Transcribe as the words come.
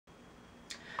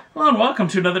Hello and welcome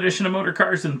to another edition of Motor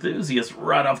Cars Enthusiasts.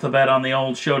 Right off the bat on the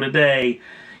old show today.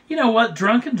 You know what?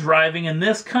 Drunken driving in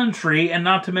this country, and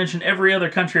not to mention every other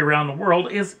country around the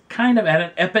world, is kind of at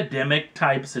an epidemic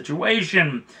type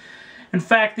situation. In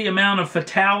fact, the amount of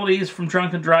fatalities from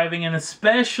drunken driving, and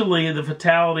especially the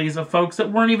fatalities of folks that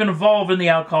weren't even involved in the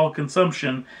alcohol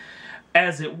consumption,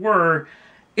 as it were,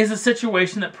 is a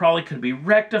situation that probably could be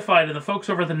rectified. And the folks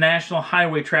over at the National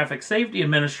Highway Traffic Safety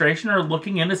Administration are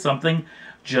looking into something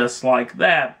just like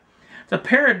that. It's a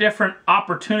pair of different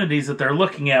opportunities that they're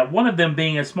looking at, one of them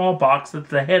being a small box at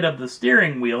the head of the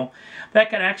steering wheel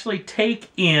that can actually take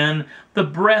in the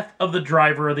breath of the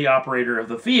driver or the operator of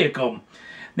the vehicle.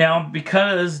 Now,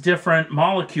 because different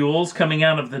molecules coming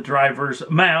out of the driver's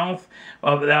mouth,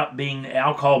 without being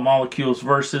alcohol molecules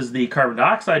versus the carbon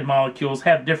dioxide molecules,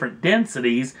 have different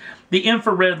densities, the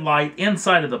infrared light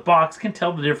inside of the box can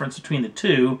tell the difference between the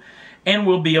two, and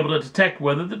will be able to detect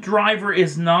whether the driver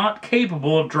is not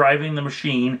capable of driving the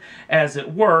machine, as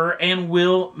it were, and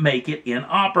will make it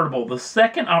inoperable. The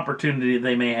second opportunity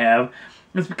they may have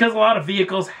is because a lot of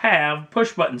vehicles have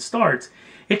push-button starts.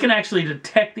 It can actually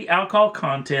detect the alcohol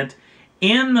content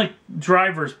in the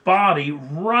driver's body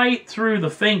right through the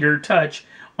finger touch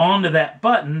onto that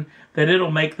button, that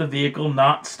it'll make the vehicle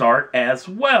not start as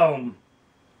well.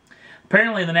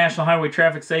 Apparently, the National Highway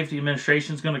Traffic Safety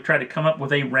Administration is going to try to come up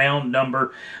with a round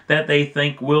number that they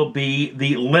think will be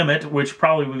the limit, which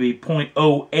probably would be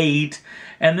 0.08,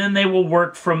 and then they will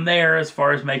work from there as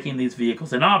far as making these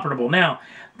vehicles inoperable. Now,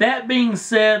 that being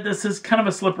said, this is kind of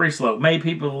a slippery slope.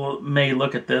 People may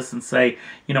look at this and say,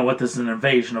 you know what, this is an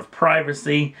invasion of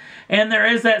privacy. And there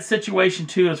is that situation,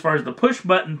 too, as far as the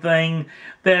push-button thing,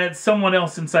 that someone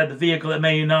else inside the vehicle that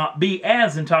may not be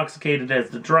as intoxicated as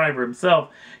the driver himself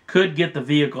could get the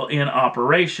vehicle in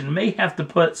operation. May have to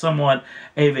put somewhat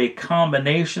of a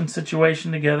combination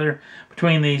situation together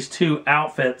between these two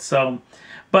outfits.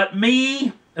 But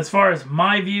me, as far as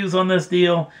my views on this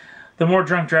deal, the more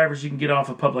drunk drivers you can get off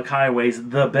of public highways,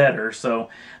 the better. So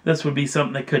this would be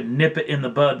something that could nip it in the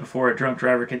bud before a drunk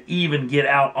driver can even get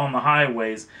out on the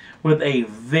highways with a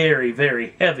very,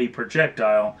 very heavy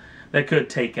projectile that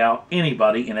could take out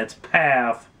anybody in its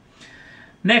path.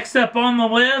 Next up on the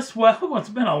list, well, it's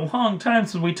been a long time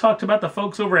since we talked about the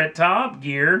folks over at Top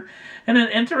Gear, and an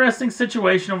interesting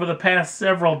situation over the past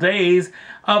several days.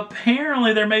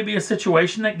 Apparently there may be a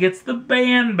situation that gets the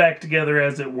band back together,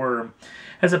 as it were,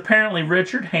 as apparently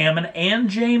Richard Hammond and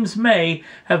James May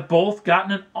have both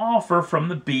gotten an offer from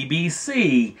the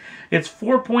BBC. It's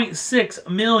 4.6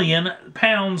 million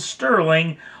pounds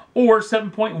sterling, or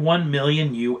 7.1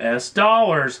 million US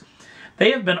dollars.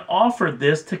 They have been offered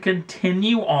this to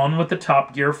continue on with the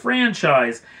Top Gear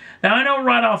franchise. Now, I know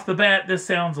right off the bat this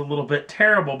sounds a little bit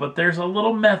terrible, but there's a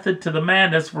little method to the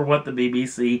madness for what the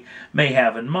BBC may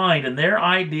have in mind, and their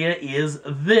idea is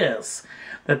this: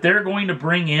 that they're going to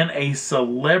bring in a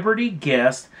celebrity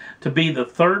guest to be the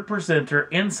third presenter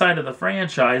inside of the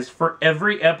franchise for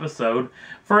every episode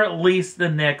for at least the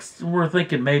next, we're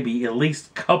thinking maybe at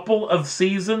least couple of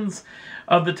seasons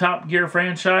of the Top Gear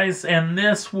franchise. And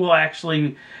this will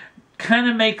actually kind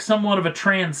of make somewhat of a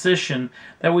transition,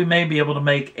 that we may be able to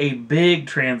make a big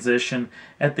transition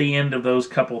at the end of those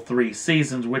couple 3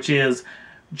 seasons, which is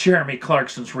Jeremy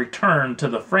Clarkson's return to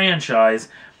the franchise.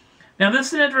 Now, this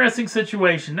is an interesting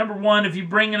situation. Number one, if you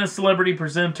bring in a celebrity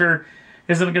presenter,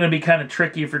 isn't it going to be kind of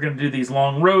tricky if you're going to do these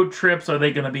long road trips? Are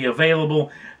they going to be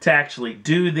available to actually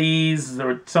do these?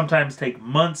 Or sometimes take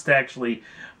months to actually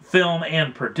film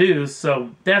and produce, so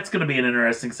that's going to be an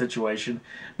interesting situation.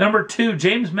 Number two,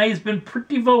 James May's been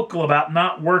pretty vocal about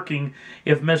not working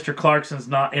if Mr. Clarkson's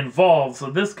not involved,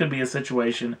 so this could be a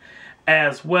situation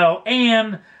as well.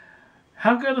 And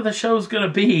how good are the shows going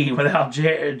to be without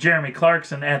Jeremy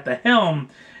Clarkson at the helm?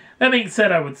 That being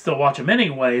said, I would still watch them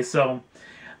anyway. So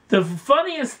the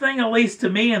funniest thing, at least to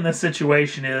me in this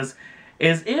situation, is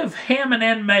if Hammond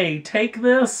and May take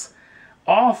this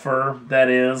offer, that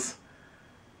is,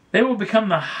 they will become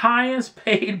the highest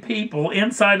paid people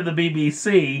inside of the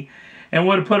BBC, and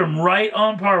would have put them right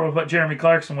on par with what Jeremy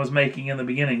Clarkson was making in the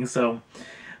beginning. So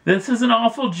this is an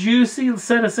awful juicy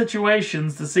set of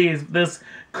situations to see if this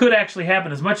could actually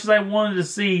happen. As much as I wanted to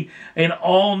see an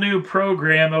all-new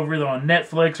program over either on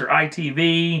Netflix or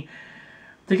ITV,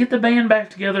 to get the band back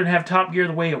together and have Top Gear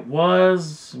the way it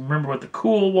was, remember with the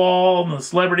Cool Wall, and the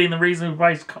Celebrity and the Reason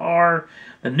Why's Car,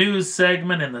 the news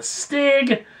segment, and the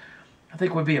Stig, I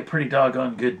think would be a pretty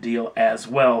doggone good deal as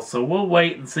well. So we'll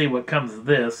wait and see what comes of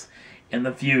this in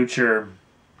the future.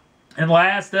 And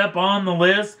last up on the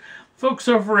list, Folks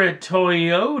over at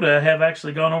Toyota have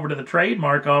actually gone over to the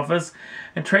trademark office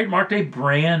and trademarked a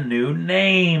brand new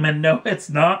name. And no, it's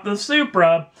not the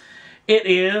Supra. It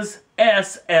is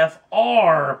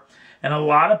SFR. And a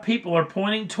lot of people are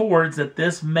pointing towards that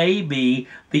this may be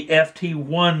the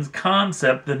FT1's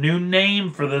concept, the new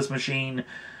name for this machine.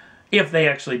 If they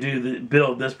actually do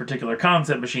build this particular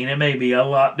concept machine, it may be a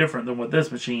lot different than what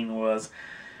this machine was.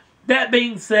 That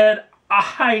being said,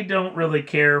 I don't really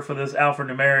care for this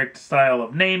alphanumeric style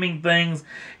of naming things,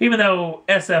 even though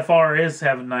SFR is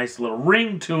have a nice little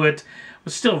ring to it.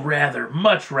 Would still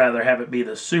much rather have it be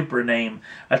the Supra name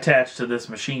attached to this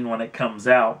machine when it comes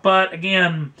out. But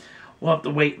again, we'll have to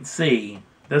wait and see.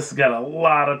 This has got a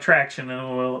lot of traction, and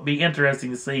it will be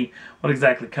interesting to see what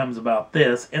exactly comes about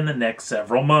this in the next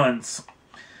several months.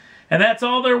 And that's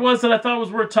all there was that I thought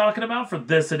was worth talking about for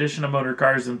this edition of Motor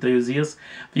Cars Enthusiasts.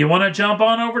 If you want to jump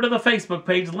on over to the Facebook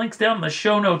page, links down in the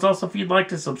show notes. Also, if you'd like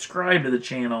to subscribe to the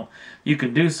channel, you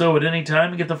can do so at any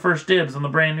time and get the first dibs on the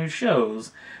brand new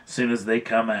shows as soon as they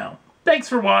come out. Thanks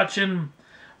for watching.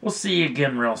 We'll see you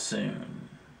again real soon.